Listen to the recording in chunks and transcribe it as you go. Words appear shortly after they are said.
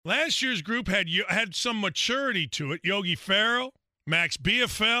Last year's group had some maturity to it. Yogi Ferrell, Max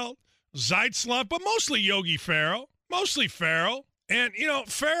Bielfeldt, Zeitzlaf, but mostly Yogi Ferrell. Mostly Ferrell. And,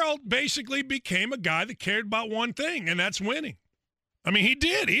 Farrell basically became a guy that cared about one thing, and that's winning. I mean, he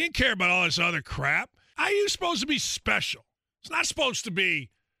did. He didn't care about all this other crap. He was supposed to be special. It's not supposed to be,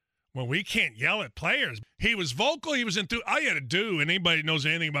 well, we can't yell at players. He was vocal. He was enthused. All you had to do, and anybody that knows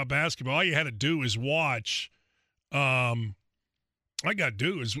anything about basketball, all you had to do is watch. All you got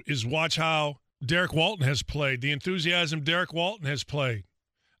to do is watch how Derek Walton has played, the enthusiasm Derek Walton has played.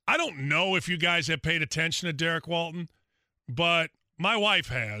 I don't know if you guys have paid attention to Derek Walton, but my wife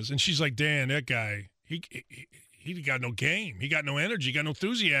has, and she's like, Dan, that guy, he got no game. He got no energy. He got no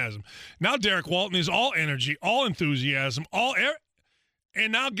enthusiasm. Now Derek Walton is all energy, all enthusiasm,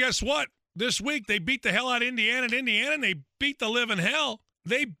 and now guess what? This week they beat the hell out of Indiana, and they beat the living hell.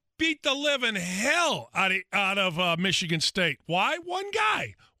 They beat the living hell out of Michigan State. Why? One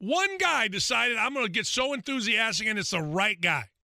guy decided, I'm going to get so enthusiastic, and it's the right guy.